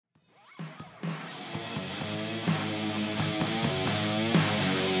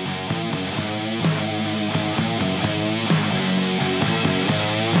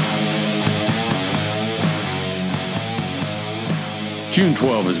June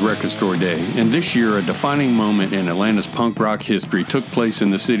 12 is Record Store Day, and this year a defining moment in Atlanta's punk rock history took place in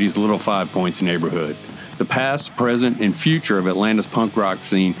the city's Little Five Points neighborhood. The past, present, and future of Atlanta's punk rock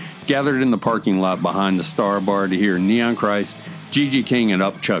scene gathered in the parking lot behind the Star Bar to hear Neon Christ, G.G. King, and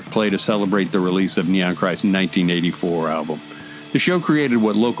Upchuck play to celebrate the release of Neon Christ's 1984 album. The show created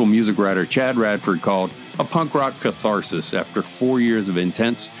what local music writer Chad Radford called a punk rock catharsis after 4 years of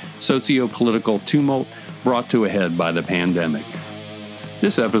intense socio-political tumult brought to a head by the pandemic.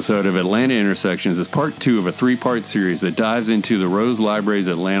 This episode of Atlanta Intersections is part 2 of a 3-part series that dives into the Rose Library's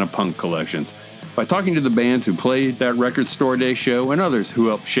Atlanta punk collections by talking to the bands who played that Record Store Day show and others who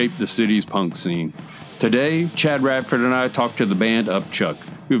helped shape the city's punk scene. Today, Chad Radford and I talked to the band Upchuck,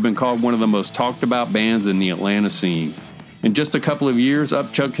 who've been called one of the most talked about bands in the Atlanta scene. In just a couple of years,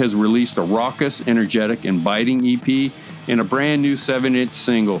 Upchuck has released a raucous, energetic, and biting EP and a brand new 7-inch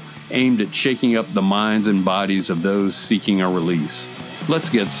single aimed at shaking up the minds and bodies of those seeking a release. Let's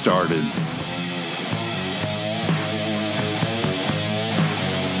get started.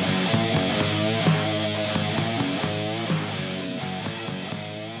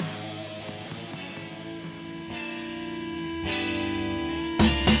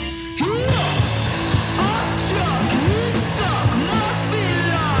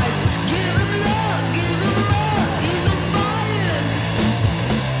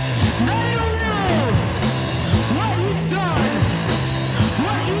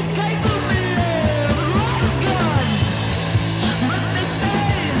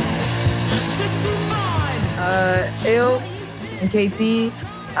 KT.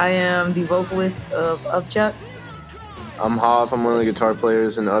 I am the vocalist of Upchuck. I'm Hoff. I'm one of the guitar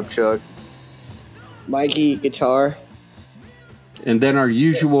players in Upchuck. Mikey, guitar. And then our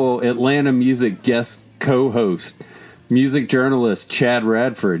usual Atlanta music guest co-host, music journalist Chad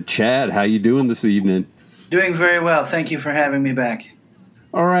Radford. Chad, how you doing this evening? Doing very well. Thank you for having me back.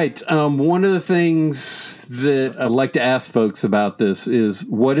 All right. One of the things that I'd like to ask folks about this is,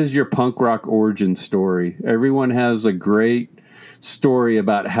 what is your punk rock origin story? Everyone has a great story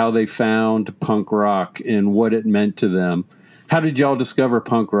about how they found punk rock and what it meant to them. How did y'all discover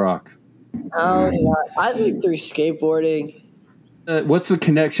punk rock? I think through skateboarding. What's the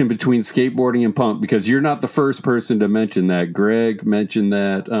connection between skateboarding and punk? Because you're not the first person to mention that. Greg mentioned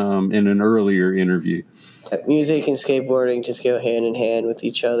that in an earlier interview. Music and skateboarding just go hand in hand with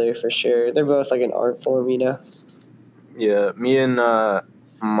each other for sure. They're both like an art form, you know? Yeah, me and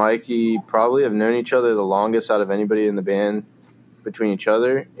Mikey probably have known each other the longest out of anybody in the band between each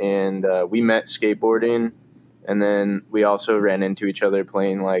other, and we met skateboarding, and then we also ran into each other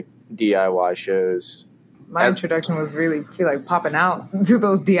playing like DIY shows. My introduction was really popping out to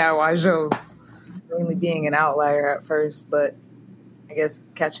those DIY shows, mainly being an outlier at first, but I guess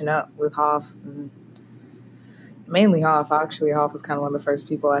catching up with Hoff, and mainly Hoff. Actually, Hoff was kind of one of the first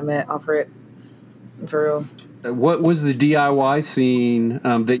people I met off it, for real. What was the DIY scene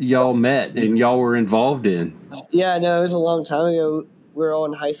that y'all met and y'all were involved in? Yeah, no, it was a long time ago. We were all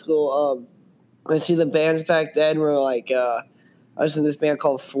in high school. I see the bands back then were like, I was in this band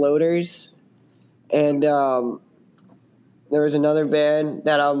called Floaters, and there was another band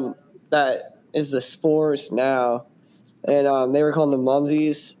that is the Spores now, and they were called the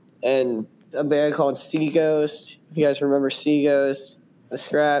Mumsies, and a band called Sea Ghost. If you guys remember Sea Ghost, the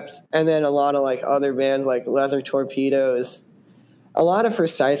Scraps, and then a lot of like other bands like Leather Torpedoes, a lot of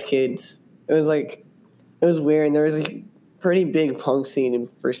Forsyth kids. It was weird. And there was a pretty big punk scene in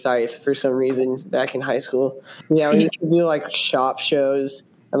Forsyth for some reason back in high school. Yeah, we used to do like shop shows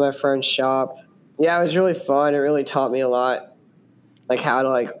at my friend's shop. Yeah, it was really fun. It really taught me a lot, like how to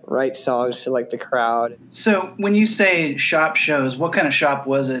like write songs to like the crowd. So when you say shop shows, what kind of shop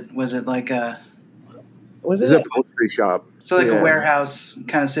was it? Was it like a a upholstery shop? So like a warehouse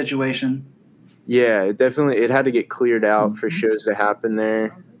kind of situation? Yeah, it had to get cleared out for shows to happen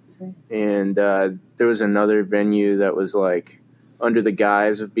there. And there was another venue that was like under the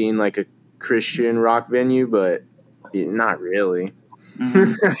guise of being like a Christian rock venue, but not really.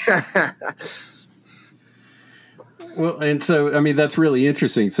 Mm-hmm. Well, and so, I mean, that's really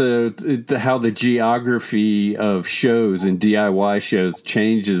interesting. So how the geography of shows and DIY shows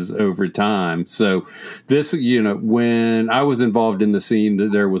changes over time. So this, when I was involved in the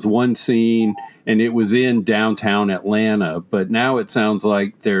scene, there was one scene and it was in downtown Atlanta, but now it sounds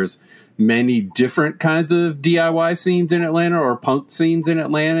like there's many different kinds of DIY scenes in Atlanta or punk scenes in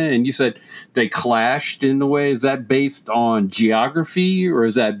Atlanta. And you said they clashed in a way. Is that based on geography or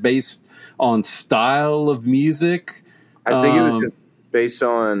is that based on style of music? I think it was just based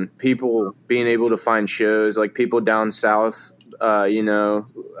on people being able to find shows, like people down south,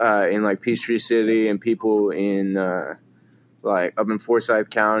 in like Peachtree City, and people in like up in Forsyth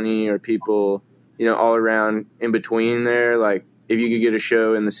County or people, all around in between there. Like if you could get a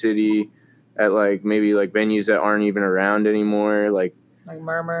show in the city at like maybe like venues that aren't even around anymore, like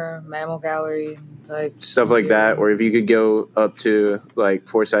Murmur, Mammal Gallery type stuff like that, or if you could go up to like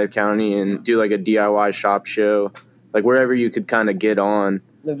Forsyth County and do like a DIY shop show, like wherever you could kind of get on.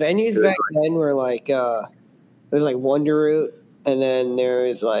 The venues back then were like there was like Wonder Root, and then there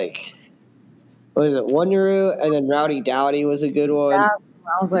was like Wonder Root, and then Rowdy Dowdy was a good one. I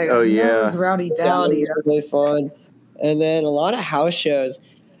was like, oh yeah, it was Rowdy Dowdy. That was really fun. And then a lot of house shows.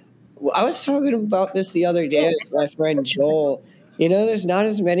 I was talking about this the other day with my friend Joel. There's not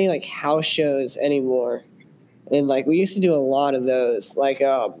as many like house shows anymore, and like we used to do a lot of those. Like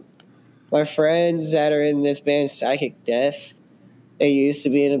my friends that are in this band Psychic Death, they used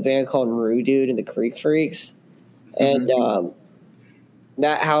to be in a band called Rue Dude and the Creek Freaks, and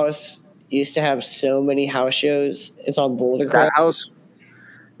that house used to have so many house shows. It's on Boulder Crest. That house,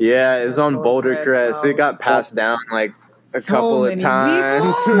 yeah, it's on Boulder Crest. It got passed down like a couple of times.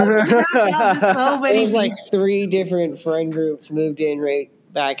 It was like 3 different friend groups moved in right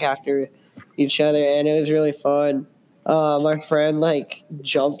back after each other, and it was really fun. My friend like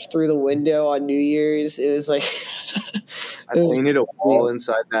jumped through the window on New Year's. It was like I painted a wall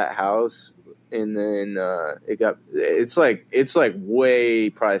inside that house, and then it's like way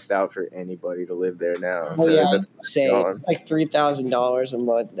priced out for anybody to live there now. Oh so yeah, that's it's like $3,000 a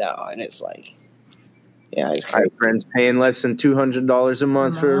month now, and it's like, yeah, it's I crazy. have friends paying less than $200 a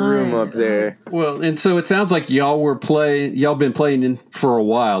month for a room up there. Well, and so it sounds like y'all been playing in for a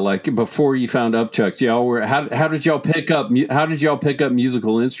while, like before you found Upchucks. How did y'all pick up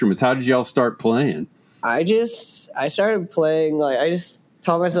musical instruments? How did y'all start playing? I started playing, like, I just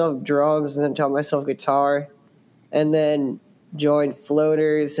taught myself drums and then taught myself guitar, and then joined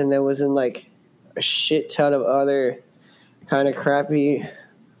Floaters, and then was in like a shit ton of other kind of crappy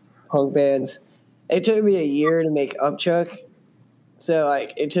punk bands. It took me a year to make Upchuck, so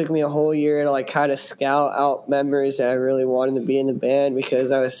like it took me a whole year to like kind of scout out members that I really wanted to be in the band,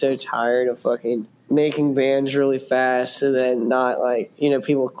 because I was so tired of fucking making bands really fast and then not like,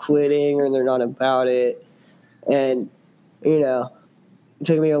 people quitting or they're not about it. And, it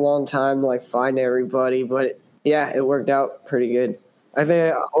took me a long time to like find everybody, but it worked out pretty good. I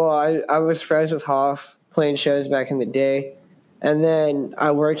think, I was friends with Hoff playing shows back in the day. And then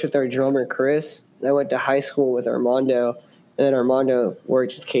I worked with our drummer, Chris. And I went to high school with Armando. And then Armando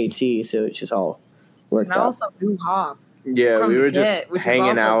worked with KT, so it just all worked out. I also knew Hoff. Yeah, we were just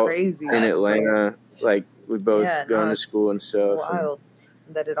hanging out crazy. in Atlanta. Like, we both going to school and stuff. Wild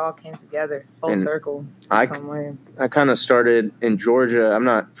that it all came together, full circle in some way. I kind of started in Georgia. I'm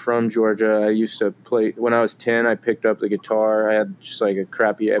not from Georgia. I used to play, when I was 10, I picked up the guitar. I had just like a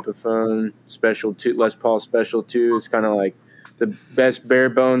crappy Epiphone Special 2, Les Paul Special 2. It's kind of like the best bare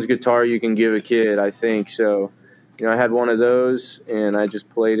bones guitar you can give a kid, I think. So, I had one of those, and I just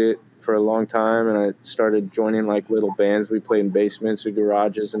played it for a long time, and I started joining like little bands. We played in basements or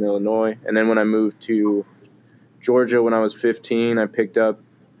garages in Illinois. And then when I moved to Georgia when I was 15, I picked up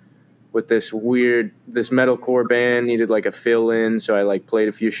with this metalcore band, needed like a fill-in, so I like played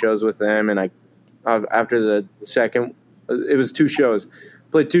a few shows with them, and after the second, it was 2 shows.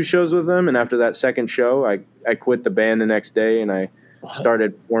 Played 2 shows with them, and after that second show, I quit the band the next day, and I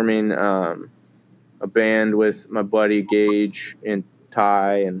started forming a band with my buddy Gage and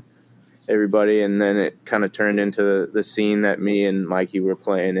Ty and everybody, and then it kind of turned into the scene that me and Mikey were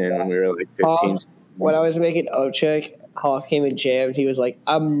playing in when we were like 15. When I was making Upchuck, Hoff came and jammed. He was like,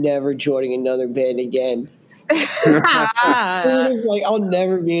 "I'm never joining another band again." I was like, "I'll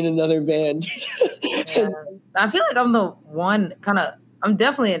never be in another band." Yeah. I feel like I'm the one I'm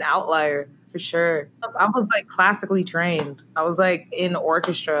definitely an outlier for sure. I was like classically trained. I was like in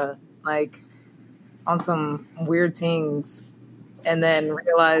orchestra, like on some weird things, and then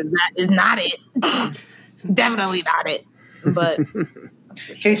realized that is not it. Definitely not it. But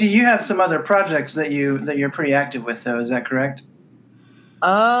Katie, you have some other projects that you're pretty active with, though. Is that correct?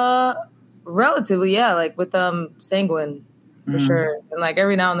 Relatively, yeah. Like with Sanguine, for sure. And like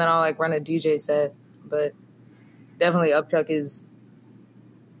every now and then I'll like run a DJ set, but definitely Upchuck is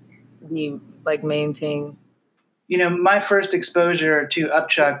the like main thing. My first exposure to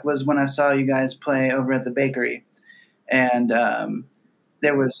Upchuck was when I saw you guys play over at the bakery, and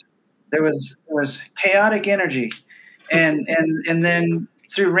there was chaotic energy. And then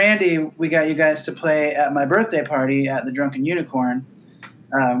through Randy, we got you guys to play at my birthday party at the Drunken Unicorn,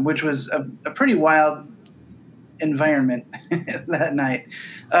 which was a pretty wild environment that night.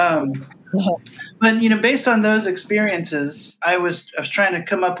 But based on those experiences, I was trying to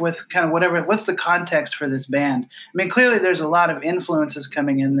come up with kind of what's the context for this band. I mean, clearly there's a lot of influences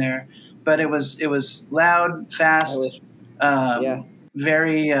coming in there, but it was loud, fast,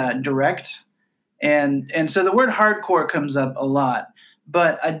 very direct, and so the word hardcore comes up a lot.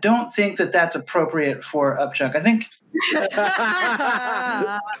 But I don't think that that's appropriate for Upchuck. I think.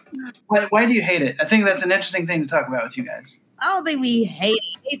 Why do you hate it? I think that's an interesting thing to talk about with you guys. I don't think we hate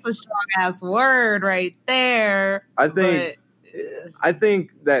it. It's a strong ass word right there. I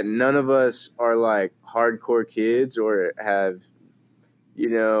think that none of us are like hardcore kids or have,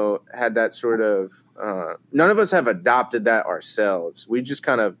 had that sort of. None of us have adopted that ourselves. We just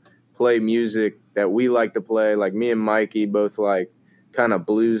kind of play music that we like to play. Like me and Mikey both like kind of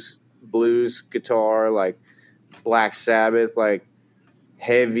blues guitar, like Black Sabbath, like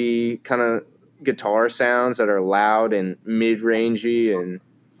heavy kind of guitar sounds that are loud and mid-rangey and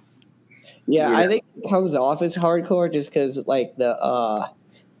I think it comes off as hardcore just because like the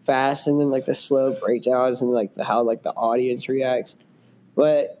fast and then like the slow breakdowns and like how like the audience reacts.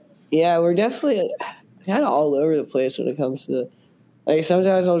 But yeah, we're definitely kind of all over the place when it comes to like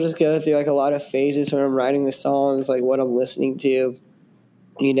sometimes I'll just go through like a lot of phases when I'm writing the songs, like what I'm listening to.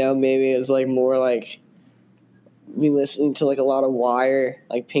 Maybe it's like more like be listening to like a lot of Wire,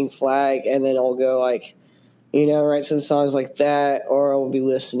 like Pink Flag, and then I'll go like, write some songs like that, or I'll be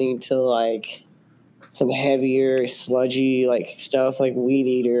listening to like some heavier, sludgy like stuff like Weed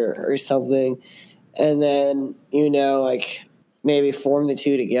Eater or something, and then like maybe form the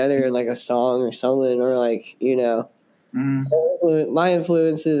two together in like a song or something, or like my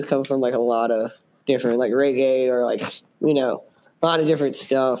influences come from like a lot of different like reggae or like a lot of different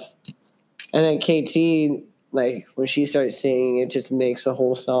stuff, and then KT. Like when she starts singing, it just makes the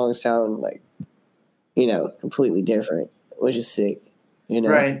whole song sound like, completely different, which is sick.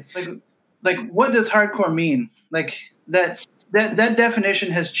 Right? Like what does hardcore mean? Like that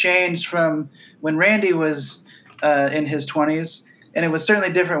definition has changed from when Randy was in his 20s, and it was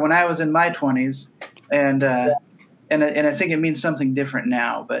certainly different when I was in my 20s, and I think it means something different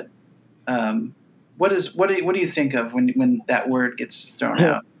now. But what do you think of when that word gets thrown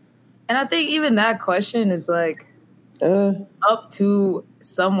out? And I think even that question is like up to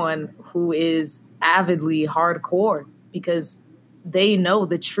someone who is avidly hardcore because they know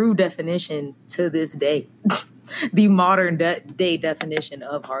the true definition to this day, the modern day definition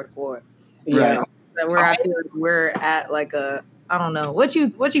of hardcore. Yeah, right. Where I feel like we're at like a I don't know what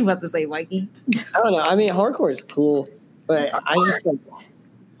you about to say, Mikey. I don't know. I mean, hardcore is cool, but I just like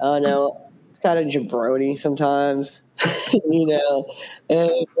I don't know. It's kind of jabroni sometimes, and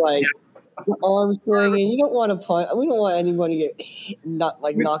it's like. Arm swinging. You don't want to punch. We don't want anyone to get knocked.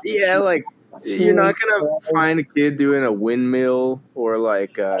 Yeah, like you're not gonna find a kid doing a windmill or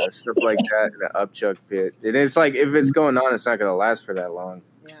like stuff like that in an upchuck pit. And it's like if it's going on, it's not gonna last for that long.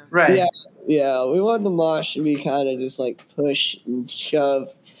 Yeah. Right. Yeah. We want the mosh to be kind of just like push and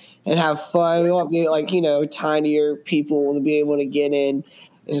shove and have fun. We want to be like tinier people to be able to get in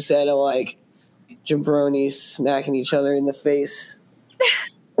instead of like jabronis smacking each other in the face.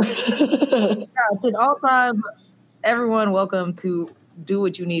 To all time, everyone, welcome to do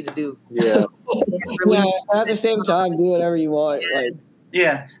what you need to do. Yeah. At the same time, do whatever you want. Like,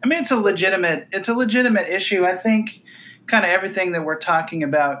 yeah, I mean it's a legitimate issue. I think kind of everything that we're talking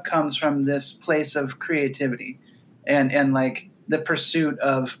about comes from this place of creativity and like the pursuit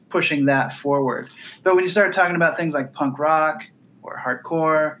of pushing that forward. But when you start talking about things like punk rock or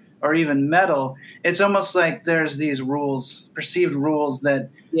hardcore or even metal, it's almost like there's these perceived rules that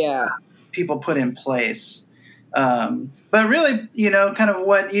people put in place. But really, kind of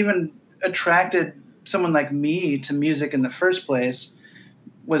what even attracted someone like me to music in the first place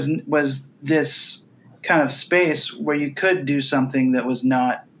was this kind of space where you could do something that was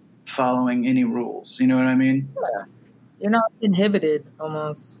not following any rules. You know what I mean? Yeah. You're not inhibited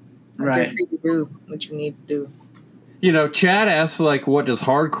almost. Right. You're free to do what you need to do. Chad asks, like, what does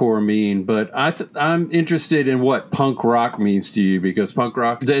hardcore mean? But I'm interested in what punk rock means to you, because punk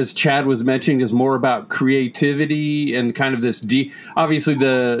rock, as Chad was mentioning, is more about creativity and kind of this obviously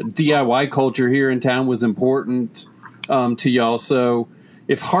the DIY culture here in town was important to y'all. So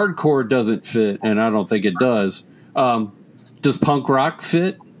if hardcore doesn't fit, and I don't think it does punk rock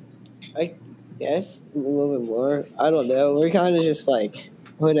fit? I guess a little bit more. I don't know. We're kind of just like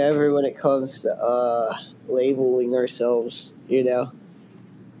whatever when it comes to labeling ourselves,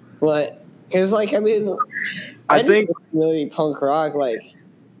 but it's like I think really punk rock, like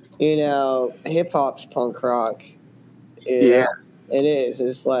hip hop's punk rock. It is.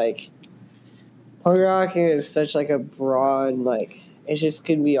 It's like punk rock is such like a broad like it just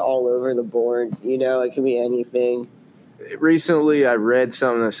could be all over the board. It could be anything. Recently, I read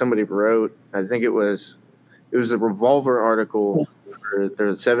something that somebody wrote. I think it was a Revolver article for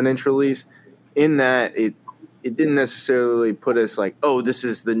their 7-inch release. In that, it didn't necessarily put us like, oh, this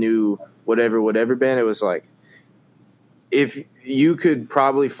is the new whatever band. It was like, if you could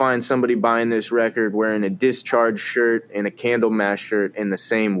probably find somebody buying this record wearing a Discharge shirt and a Candlemass shirt in the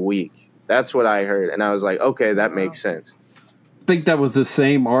same week. That's what I heard. And I was like, okay, that makes sense. I think that was the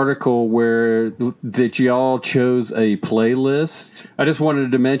same article that y'all chose a playlist. I just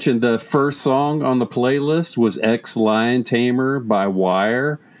wanted to mention the first song on the playlist was Ex Lion Tamer by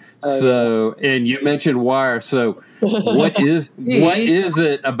Wire. And you mentioned Wire. So what is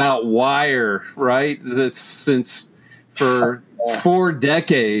it about Wire, right? Since for 4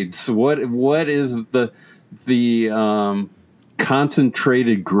 decades, what is the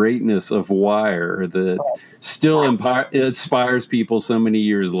concentrated greatness of Wire that still inspires people so many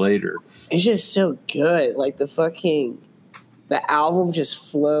years later? It's just so good. Like the album just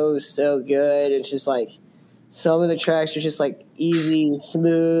flows so good. It's just like some of the tracks are just like easy,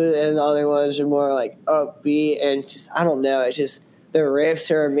 smooth, and the other ones are more like upbeat and just, I don't know. It's just, the riffs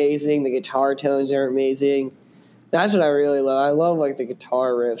are amazing. The guitar tones are amazing. That's what I really love. I love like the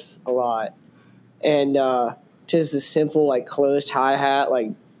guitar riffs a lot. And, just the simple, like, closed hi-hat,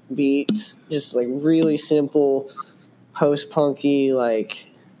 like, beats, just, like, really simple, post-punky, like,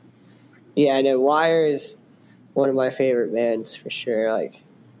 yeah, I know Wire is one of my favorite bands, for sure, like,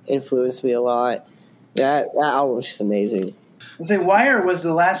 influenced me a lot. That album's just amazing. I say Wire was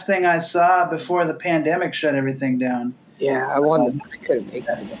the last thing I saw before the pandemic shut everything down. Yeah, I couldn't make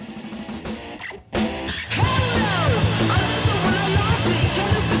that again.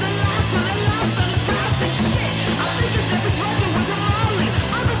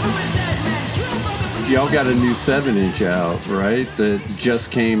 Y'all got a new 7-inch out, right? That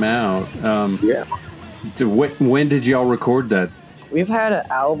just came out. Yeah. When did y'all record that? We've had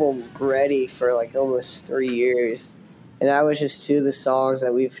an album ready for like almost 3 years, and that was just 2 of the songs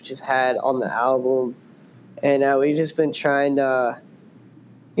that we've just had on the album. And we've just been trying to,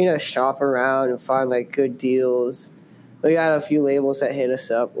 shop around and find like good deals. We got a few labels that hit us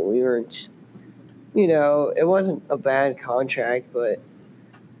up, but we weren't just, it wasn't a bad contract, but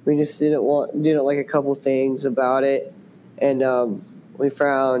we just didn't like a couple things about it. And we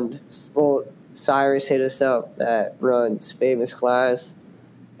found, Cyrus hit us up that runs Famous Class,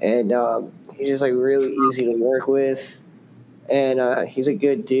 and he's just like really easy to work with, and he's a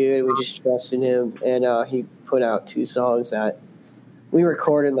good dude. We just trusted him, and he put out 2 songs that we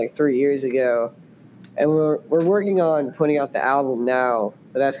recorded like 3 years ago, and we're working on putting out the album now,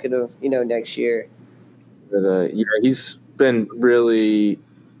 but that's gonna next year. But he's been really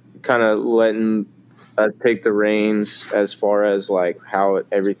kind of letting take the reins as far as like how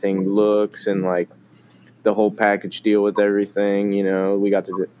everything looks and like the whole package deal with everything. We got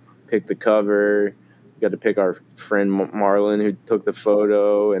to pick the cover, we got to pick our friend Marlon who took the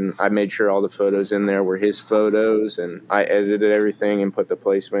photo, and I made sure all the photos in there were his photos, and I edited everything and put the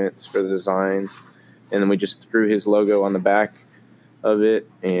placements for the designs, and then we just threw his logo on the back of it,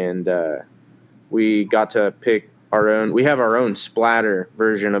 and we got to pick we have our own splatter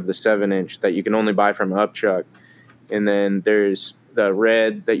version of the 7-inch that you can only buy from Upchuck. And then there's the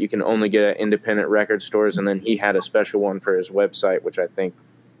red that you can only get at independent record stores. And then he had a special one for his website, which I think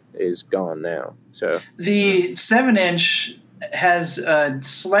is gone now. So the 7-inch has a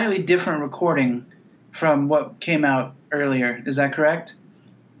slightly different recording from what came out earlier. Is that correct?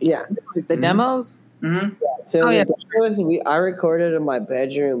 Yeah. The demos? Mm-hmm. Yeah. So demos, I recorded in my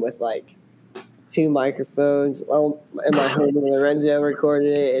bedroom with like 2 microphones. Well, and my homie Lorenzo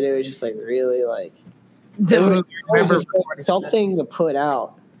recorded it, and it was just like really like it was just like something to put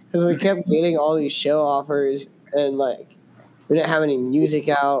out, because we kept getting all these show offers, and like we didn't have any music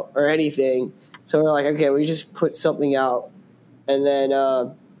out or anything. So we're like, okay, we just put something out, and then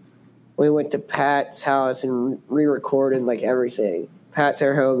we went to Pat's house and re-recorded like everything. Pat's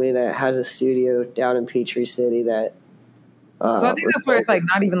our homie that has a studio down in Peachtree City that. So I think that's where it's like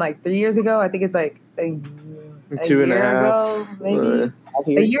not even like 3 years ago. I think it's like a 2 and a year half. ago, maybe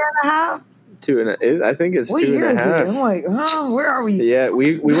a year and a half. 2 and a, I think it's what 2 and a half. I'm like, where are we? Yeah,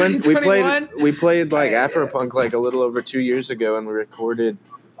 we went. We played like Yeah. Afropunk like a little over 2 years ago, and we recorded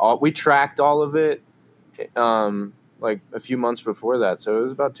we tracked all of it like a few months before that. So it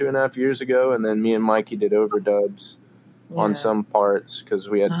was about 2.5 years ago, and then me and Mikey did overdubs on some parts because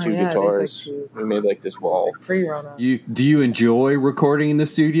we had 2 guitars. Like we made like this wall. Pre-rona. Do you enjoy recording in the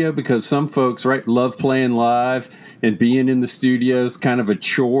studio? Because some folks love playing live, and being in the studio is kind of a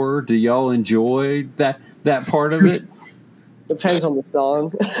chore. Do y'all enjoy that part of it? Depends on the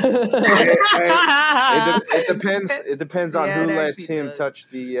song. It depends. It depends on Yeah, who it lets actually him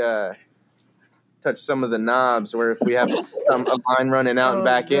does. touch some of the knobs. Or if we have a line running out and Oh,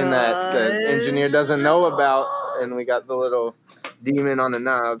 back in that the engineer doesn't know about, and we got the little demon on the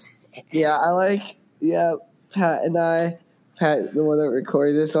knobs. Yeah, Pat and Pat, the one that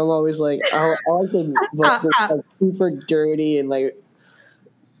records this, I'm always like, I like the vocals like super dirty and like,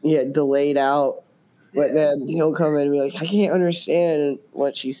 delayed out. But then he'll come in and be like, I can't understand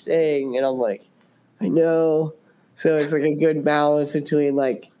what she's saying. And I'm like, I know. So it's like a good balance between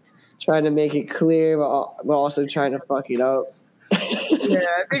like trying to make it clear, but also trying to fuck it up. Yeah,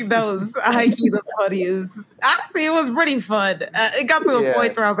 I think that was high-key the funniest. Honestly, it was pretty fun. It got to a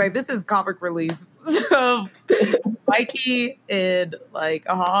point where I was like, this is comic relief. Mikey and like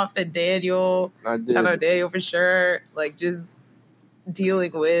Hoff and Daniel. Shout out Daniel for sure. Like just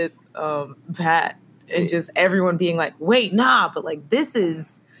dealing with Pat and just everyone being like, wait, nah, but like this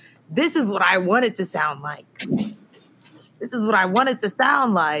is what I want it to sound like. This is what I want it to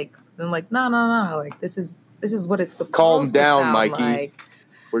sound like. And I'm like, no, like this is what it's supposed Calm down, to sound Mikey. like.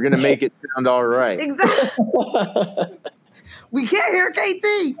 We're gonna make it sound all right. Exactly. We can't hear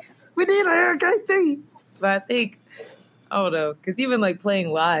KT. We need to hear KT. But I think, I don't know, because even like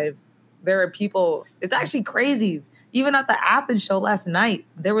playing live, there are people. It's actually crazy. Even at the Athens show last night,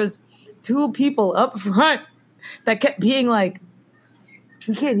 there was 2 people up front that kept being like,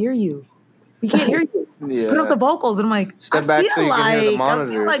 "We can't hear you. We can't hear you. Yeah. Put up the vocals." And I'm like, Step back so you can hear the I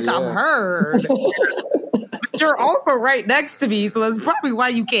monitors. feel like I'm heard. But you're also right next to me, so that's probably why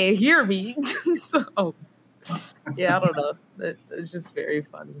you can't hear me. So, yeah, I don't know. It's just very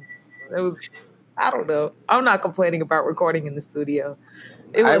funny. It was, I don't know. I'm not complaining about recording in the studio.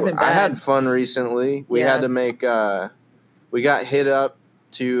 It wasn't bad. I had fun recently. We had to make, we got hit up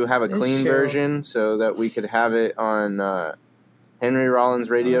to have a clean version so that we could have it on Henry Rollins'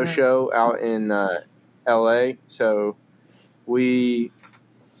 radio show out in LA. So we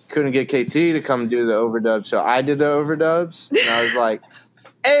couldn't get KT to come do the overdub. So I did the overdubs. And I was like,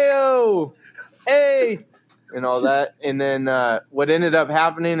 ayo, hey, and all that. And then what ended up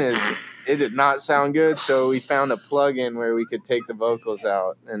happening is it did not sound good. So we found a plug-in where we could take the vocals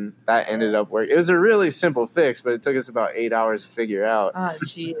out. And that ended up working. It was a really simple fix, but it took us about 8 hours to figure out. Oh,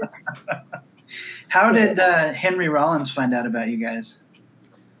 jeez. How did Henry Rollins find out about you guys?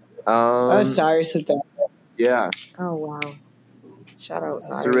 Cyrus with that. Yeah. Oh, wow. Shout out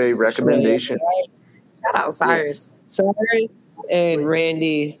Cyrus. Through a recommendation. Shout out Cyrus. Cyrus and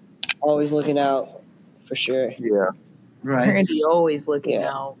Randy always looking out for sure. Yeah. Right. Randy always looking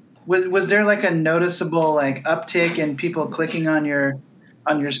out. Was there like a noticeable like uptick in people clicking on your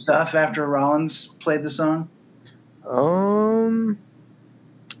stuff after Rollins played the song?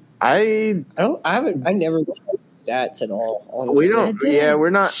 I never looked at stats at all. Honestly. We don't. Yeah,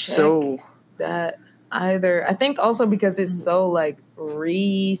 we're not so that either. I think also because it's so like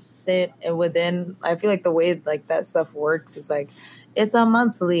recent and within. I feel like the way like that stuff works is like it's a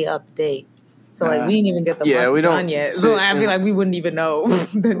monthly update. So like we didn't even get the month done yet. So I feel like we wouldn't even know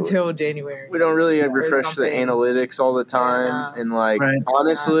until January. We don't really refresh the analytics all the time, and like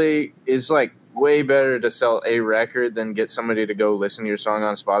honestly, it's like way better to sell a record than get somebody to go listen to your song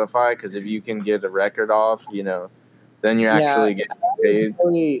on Spotify. Because if you can get a record off, then you're actually getting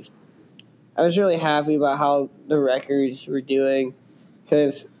paid. I was really happy about how the records were doing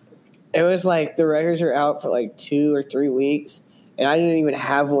because it was like the records were out for like 2 or 3 weeks. And I didn't even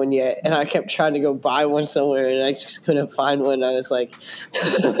have one yet. And I kept trying to go buy one somewhere, and I just couldn't find one. I was like...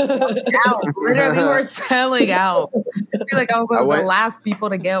 Literally, we're selling out. I feel like I was one of the last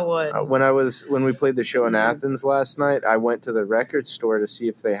people to get one. When we played the show in Athens last night, I went to the record store to see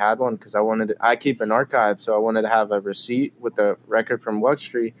if they had one because I keep an archive, so I wanted to have a receipt with the record from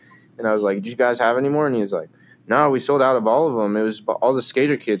Wuxtree. And I was like, did you guys have any more? And he was like, no, we sold out of all of them. It was all the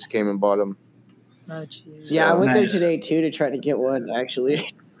skater kids came and bought them. Oh, geez. Yeah, I went there today too to try to get one.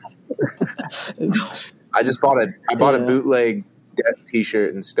 Actually, I bought a bootleg Death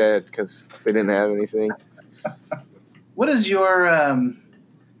T-shirt instead because we didn't have anything. What is your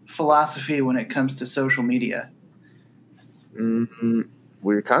philosophy when it comes to social media?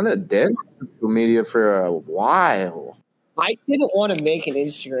 We're kind of dead on social media for a while. I didn't want to make an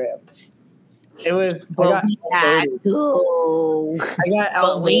Instagram. It was, but we had to. I got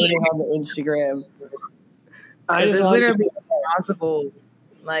outvoted on the Instagram. It's literally impossible.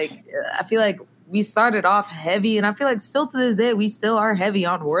 Like, I feel like we started off heavy, and I feel like still to this day, we still are heavy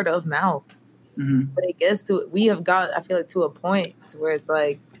on word of mouth. Mm-hmm. But it gets we have got, I feel like, to a point to where it's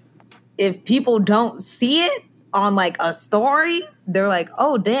like, if people don't see it, on like a story, they're like,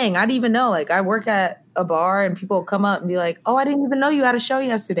 oh dang, I didn't even know. Like I work at a bar and people come up and be like, oh, I didn't even know you had a show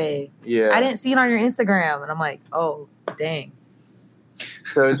yesterday. Yeah. I didn't see it on your Instagram. And I'm like, oh dang.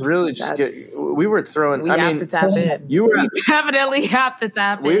 So it's really just we were throwing. We have to tap in. You were we definitely have to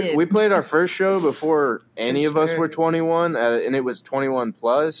tap in. We played our first show before any of us were 21, and it was 21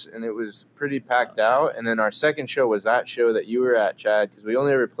 plus, and it was pretty packed out. And then our second show was that show that you were at, Chad, because we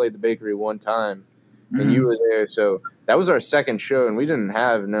only ever played the bakery one time, and you were there. So that was our second show, and we didn't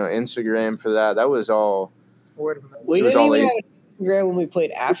have no Instagram for that. That was all. We didn't even have Instagram when we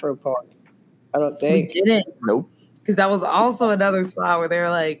played Afropunk. I don't think we didn't. Nope. Because that was also another spot where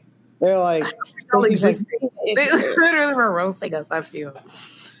they're like, they literally were roasting us. I feel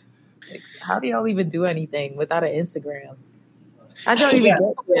like, how do y'all even do anything without an Instagram? How do y'all even get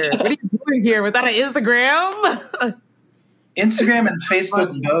here? What are you doing here without an Instagram? Instagram and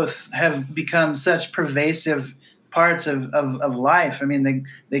Facebook both have become such pervasive parts of life. I mean,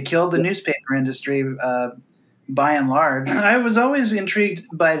 they killed the newspaper industry by and large. I was always intrigued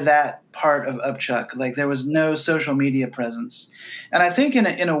by that part of Upchuck. Like there was no social media presence, and I think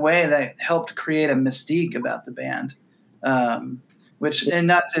in a way that helped create a mystique about the band. Which, and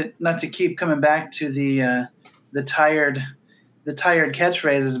not to keep coming back to the tired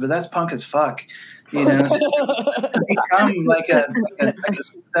catchphrases, but that's punk as fuck. You know, to become like a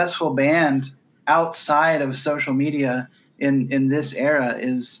successful band outside of social media in this era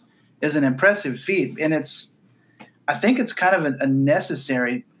is an impressive feat, and I think it's kind of a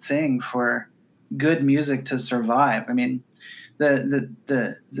necessary thing for good music to survive. I mean,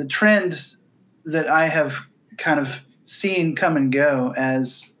 the trend that I have kind of seen come and go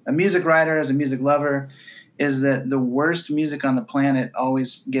as a music writer, as a music lover, is that the worst music on the planet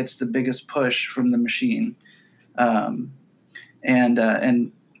always gets the biggest push from the machine. And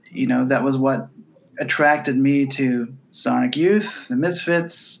you know, that was what attracted me to Sonic Youth, the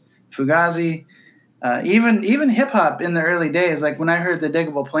Misfits, Fugazi, even hip hop in the early days. Like when I heard the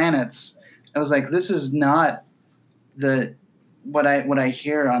Diggable Planets, I was like, this is not what I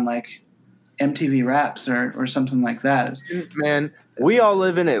hear on like MTV Raps or something like that. Man, we all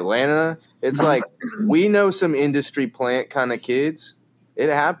live in Atlanta. It's like we know some industry plant kind of kids. It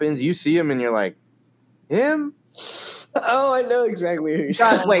happens. You see them and you're like, him? Oh, I know exactly who you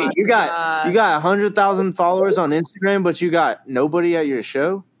got. Wait, you got 100,000 followers on Instagram, but you got nobody at your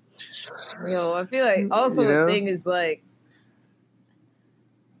show? Yo, I feel like also the thing is like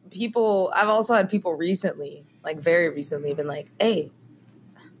people. I've also had people recently, like very recently, been like, "Hey,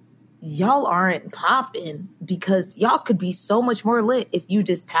 y'all aren't popping because y'all could be so much more lit if you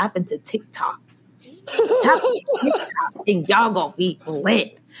just tap into TikTok. Tap into TikTok and y'all gonna be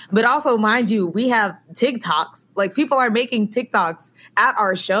lit." But also, mind you, we have TikToks. Like people are making TikToks at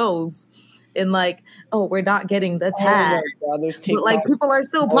our shows, and like, oh, we're not getting the tag. Oh my God, but like people are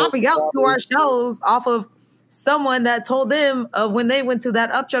still popping up to our shows off of someone that told them when they went to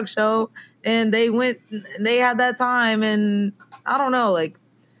that Upchuck show and they had that time, and I don't know, like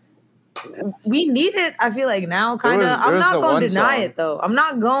we need it. I feel like now, kind of. I'm not going to deny it though. I'm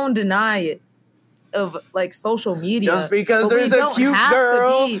not going to deny it. Of like social media, just because there's a cute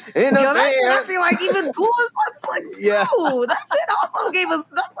girl in a band. I feel like even cool as looks like yeah. That shit also gave us.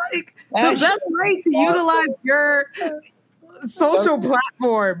 That's like the best way to utilize your social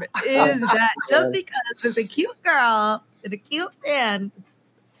platform is that just because there's a cute girl in a cute band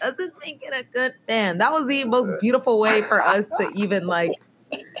doesn't make it a good band. That was the most beautiful way for us to even like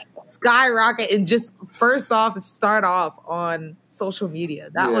skyrocket and just first off start off on social media.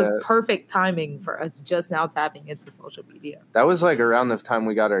 That was perfect timing for us just now tapping into social media. That was like around the time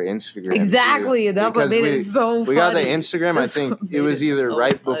we got our Instagram. Exactly. Too, that's what made it so funny. We got the Instagram, I think it was either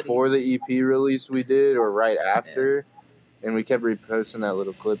right before the EP release we did or right after. And we kept reposting that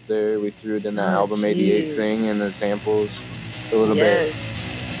little clip there. We threw it in that album 88 thing and the samples a little bit.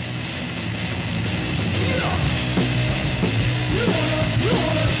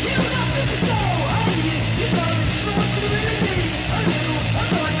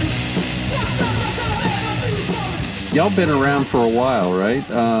 Y'all been around for a while, right?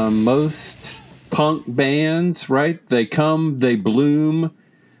 Most punk bands, right? They come, they bloom,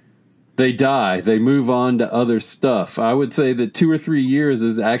 they die, they move on to other stuff. I would say that 2 or 3 years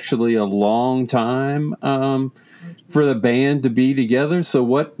is actually a long time for the band to be together. So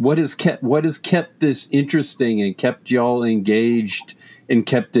what has kept this interesting and kept y'all engaged and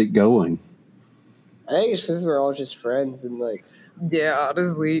kept it going? I think it's because we're all just friends and like. Yeah,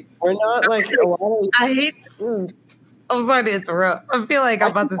 honestly, we're not like a lot of. I hate. I'm sorry to interrupt. I feel like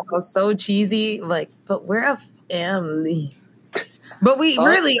I'm about to sound so cheesy, like, but we're a family. But we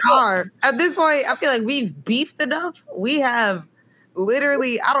really are. At this point, I feel like we've beefed enough. We have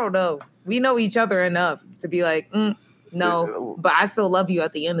literally, I don't know. We know each other enough to be like, no, but I still love you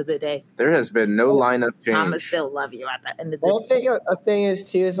at the end of the day. There has been no lineup change. I'm going to still love you at the end of the Well, day. I think a thing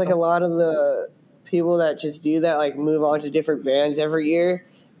is, too, is like a lot of the people that just do that, like move on to different bands every year.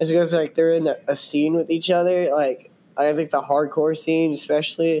 It's because like they're in a scene with each other. Like, I think the hardcore scene,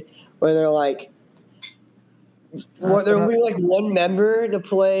 especially, where they're like, there will be like one member to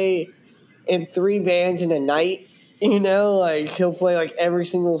play in 3 bands in a night. You know, like he'll play like every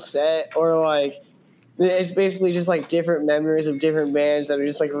single set, or like it's basically just like different members of different bands that are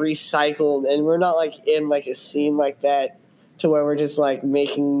just like recycled, and we're not like in like a scene like that to where we're just like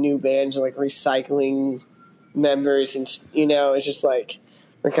making new bands and like recycling members, and you know, it's just like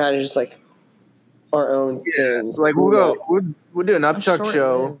we're kind of just like our own thing. Like we'll do an Upchuck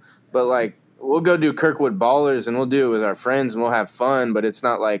show, but like we'll go do Kirkwood Ballers and we'll do it with our friends and we'll have fun, but it's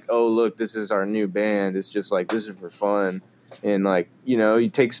not like, oh look, this is our new band. It's just like, this is for fun. And like, you know,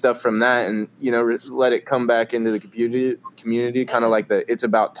 you take stuff from that and, you know, let it come back into the community, kind of like the It's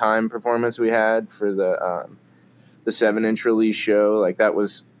About Time performance we had for the 7-inch release show. Like that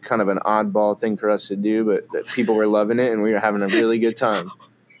was kind of an oddball thing for us to do, but people were loving it and we were having a really good time.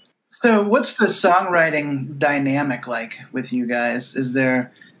 So what's the songwriting dynamic like with you guys? Is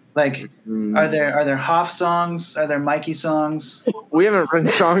there like, are there Hoff songs? Are there Mikey songs? We haven't written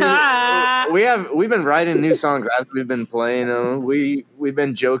songs. We've been writing new songs as we've been playing them. We've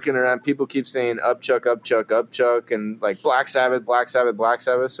been joking around. People keep saying Upchuck, Upchuck, Upchuck, and like Black Sabbath, Black Sabbath, Black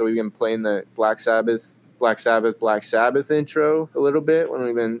Sabbath. So we've been playing the Black Sabbath, Black Sabbath intro a little bit when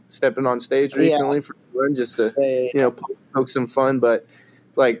we've been stepping on stage recently for fun, just to poke some fun. But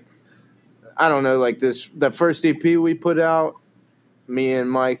like, I don't know, like the first EP we put out, me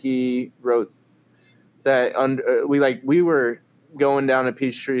and Mikey wrote that. We were going down to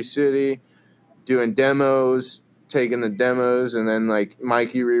Peachtree City, doing demos, taking the demos, and then like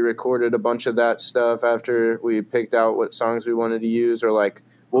Mikey re-recorded a bunch of that stuff after we picked out what songs we wanted to use. Or like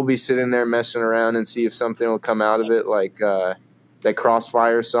we'll be sitting there messing around and see if something will come out of it, like that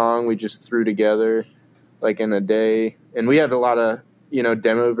Crossfire song we just threw together like in a day. And we have a lot of, you know,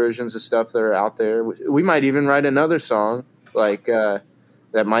 demo versions of stuff that are out there. We might even write another song like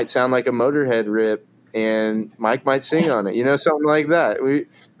that might sound like a Motorhead rip, and Mike might sing on it. You know, something like that. We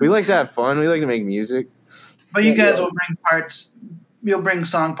like to have fun. We like to make music. But you guys will bring parts. You'll bring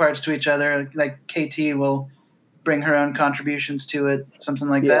song parts to each other. Like KT will bring her own contributions to it. Something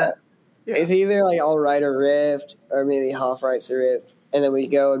like that. Yeah. It's either like I'll write a riff, or maybe Hoff writes a riff, and then we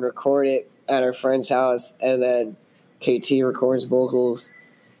go and record it at our friend's house, and then KT records vocals,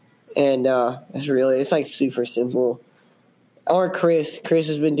 and it's like super simple. Or Chris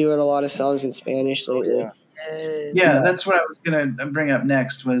has been doing a lot of songs in Spanish lately. Yeah, that's what I was gonna bring up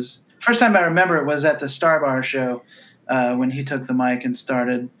next. Was first time I remember it was at the Star Bar show when he took the mic and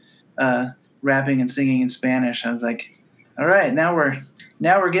started rapping and singing in Spanish. I was like, all right, now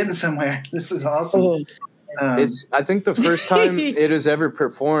we're getting somewhere. This is awesome. I think the first time it has ever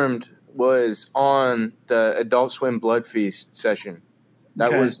performed was on the Adult Swim Blood Feast session.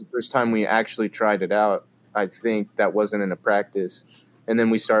 That was the first time we actually tried it out. I think that wasn't in a practice. And then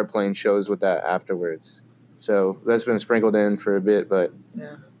we started playing shows with that afterwards. So that's been sprinkled in for a bit, but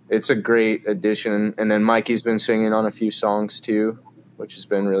it's a great addition. And then Mikey's been singing on a few songs too, which has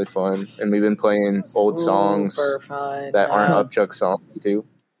been really fun. And we've been playing old songs that aren't Upchuck songs too.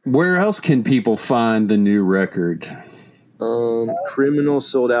 Where else can people find the new record? Criminal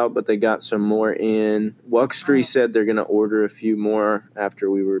sold out, but they got some more in. Wuxtree said they're going to order a few more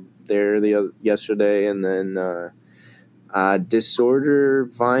after we were there yesterday. And then Disorder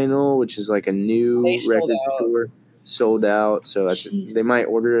Vinyl, which is like a new record tour, sold out. So they might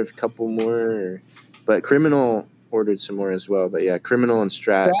order a couple more. But Criminal ordered some more as well. But yeah, Criminal and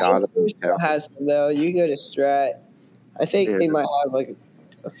Strat got them. Has them though. You go to Strat. I think they might have like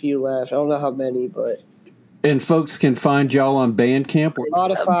a few left. I don't know how many, but. And folks can find y'all on Bandcamp?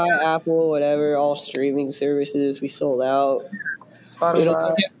 Spotify, Apple, whatever, all streaming services. We sold out.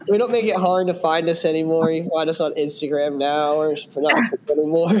 Spotify. We don't make it hard to find us anymore. You can find us on Instagram now, or if we're not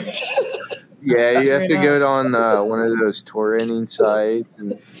anymore. Yeah, you have to go on one of those torrenting sites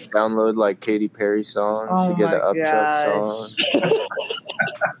and download like Katy Perry songs to get an Upchuck song.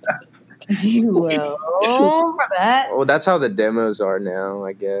 You will. For that. Well, that's how the demos are now,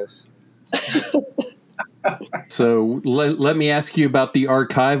 I guess. So let me ask you about the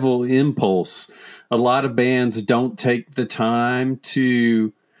archival impulse. A lot of bands don't take the time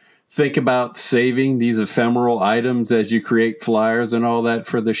to think about saving these ephemeral items as you create flyers and all that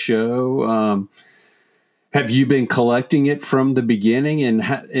for the show. Have you been collecting it from the beginning,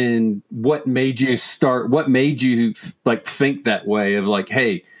 and what made you start? What made you like think that way of like,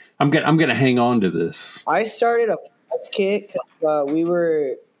 hey, I'm gonna hang on to this? I started a press kit 'cause, we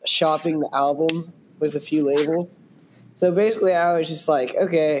were shopping the album with a few labels. So basically, I was just like,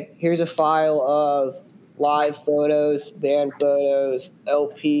 okay, here's a file of live photos, band photos,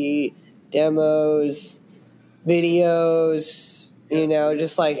 LP demos, videos,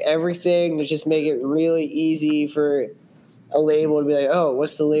 just like everything to just make it really easy for a label to be like, oh,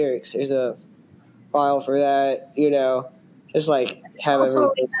 what's the lyrics? There's a file for that, just like have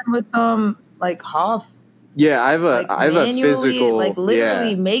Also, everything. even with like Hoff, Yeah, I have a manually, physical, like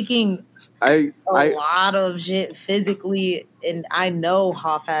literally yeah. making I lot of shit physically, and I know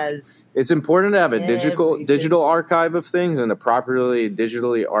Hoff has. It's important to have a Everything. digital archive of things and to properly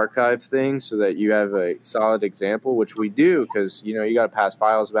digitally archive things so that you have a solid example, which we do because you got to pass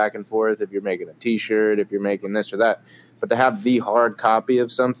files back and forth if you're making a T-shirt, if you're making this or that. But to have the hard copy of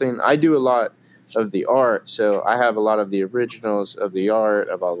something, I do a lot of the art, so I have a lot of the originals of the art,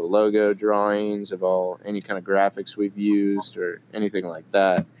 of all the logo drawings, of any kind of graphics we've used or anything like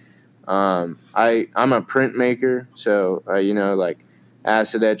that. I'm a printmaker, so like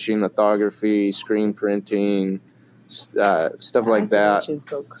acid etching, lithography, screen printing, stuff like that. Acid etches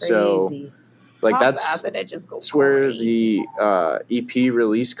go crazy. So, like Hoff's acid etches go that's where crazy. the EP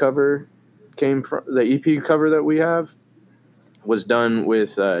release cover came from. The EP cover that we have was done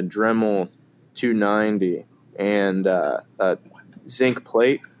with Dremel 290 and zinc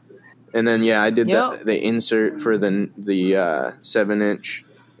plate, and then I did the insert for the 7-inch.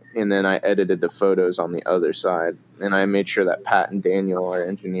 And then I edited the photos on the other side. And I made sure that Pat and Daniel, our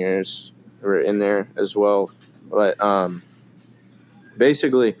engineers, were in there as well. But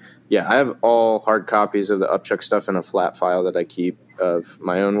basically, I have all hard copies of the Upchuck stuff in a flat file that I keep of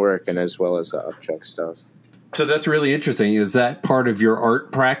my own work and as well as the Upchuck stuff. So that's really interesting. Is that part of your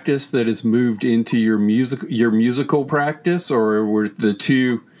art practice that has moved into your musical practice? Or were the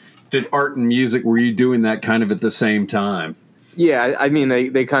two, did art and music, were you doing that kind of at the same time? Yeah, I mean,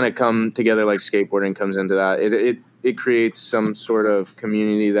 they kind of come together like skateboarding comes into that. It creates some sort of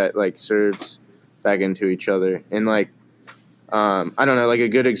community that like serves back into each other. And like, I don't know, like a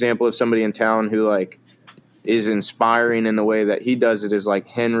good example of somebody in town who like is inspiring in the way that he does it is like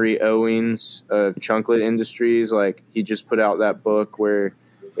Henry Owings of Chunklet Industries. Like he just put out that book where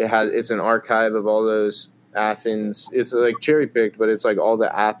it's an archive of all those Athens. It's like cherry picked, but it's like all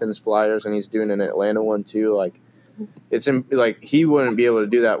the Athens flyers, and he's doing an Atlanta one too. Like, it's like he wouldn't be able to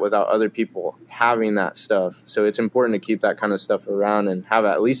do that without other people having that stuff. So it's important to keep that kind of stuff around and have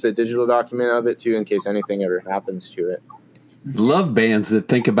at least a digital document of it too, in case anything ever happens to it. Love bands that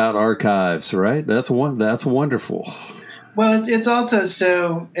think about archives, right? That's wonderful. Well, it's also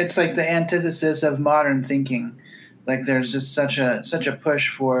it's like the antithesis of modern thinking. Like there's just such a push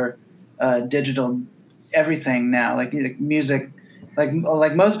for digital everything now. Like music, like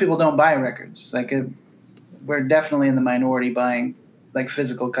most people don't buy records. Like we're definitely in the minority buying like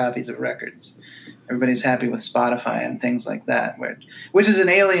physical copies of records. Everybody's happy with Spotify and things like that, which is an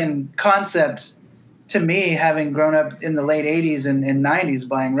alien concept to me, having grown up in the late 80s and 90s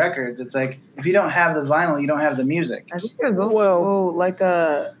buying records. It's like, if you don't have the vinyl, you don't have the music. I think there's also like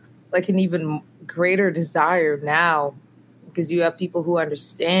an even greater desire now, because you have people who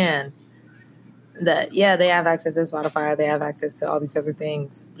understand that, they have access to Spotify, they have access to all these other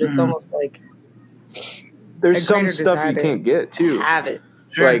things, but it's almost like there's some stuff you can't get too. Have it.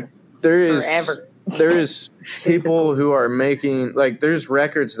 Sure. Like there is people who are making, like, there's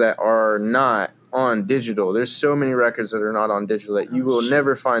records that are not on digital. There's so many records that are not on digital that you will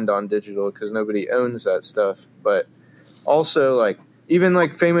never find on digital because nobody owns that stuff. But also, like, even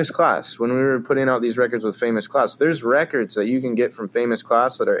like Famous Class, when we were putting out these records with Famous Class, there's records that you can get from Famous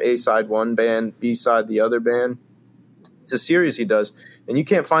Class that are A-side one band, B-side the other band. It's a series he does, and you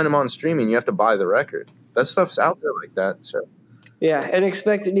can't find them on streaming. You have to buy the record. That stuff's out there like that. So yeah, and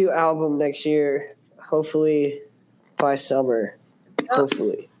expect a new album next year, hopefully by summer.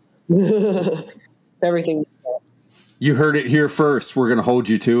 Hopefully. Everything. You heard it here first. We're going to hold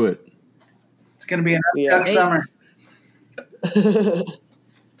you to it. It's going to be an summer.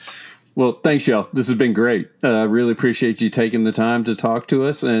 Well, thanks, y'all. This has been great. Really appreciate you taking the time to talk to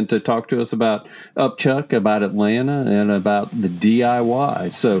us and to talk to us about Upchuck, about Atlanta, and about the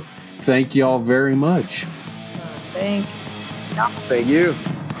DIY. So thank y'all very much. Thank you.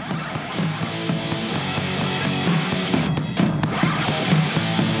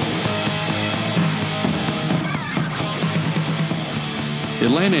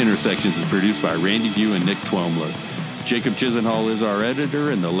 Atlanta Intersections is produced by Randy Dew and Nick Twelmler. Jacob Chisenhall is our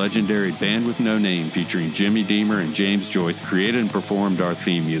editor, and the legendary Band with No Name featuring Jimmy Deemer and James Joyce created and performed our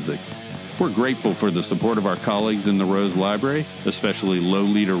theme music. We're grateful for the support of our colleagues in the Rose Library, especially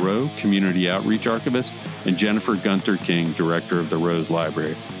Lolita Rowe, Community Outreach Archivist, and Jennifer Gunter King, Director of the Rose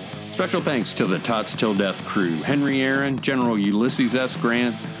Library. Special thanks to the Tots Till Death crew, Henry Aaron, General Ulysses S.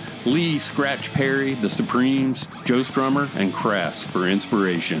 Grant, Lee Scratch Perry, The Supremes, Joe Strummer, and Crass for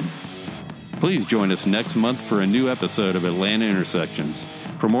inspiration. Please join us next month for a new episode of Atlanta Intersections.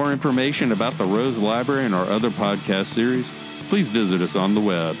 For more information about the Rose Library and our other podcast series, please visit us on the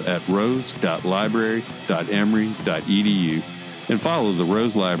web at rose.library.emory.edu and follow the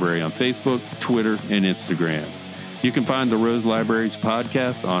Rose Library on Facebook, Twitter, and Instagram. You can find the Rose Library's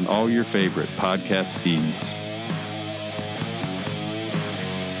podcasts on all your favorite podcast feeds.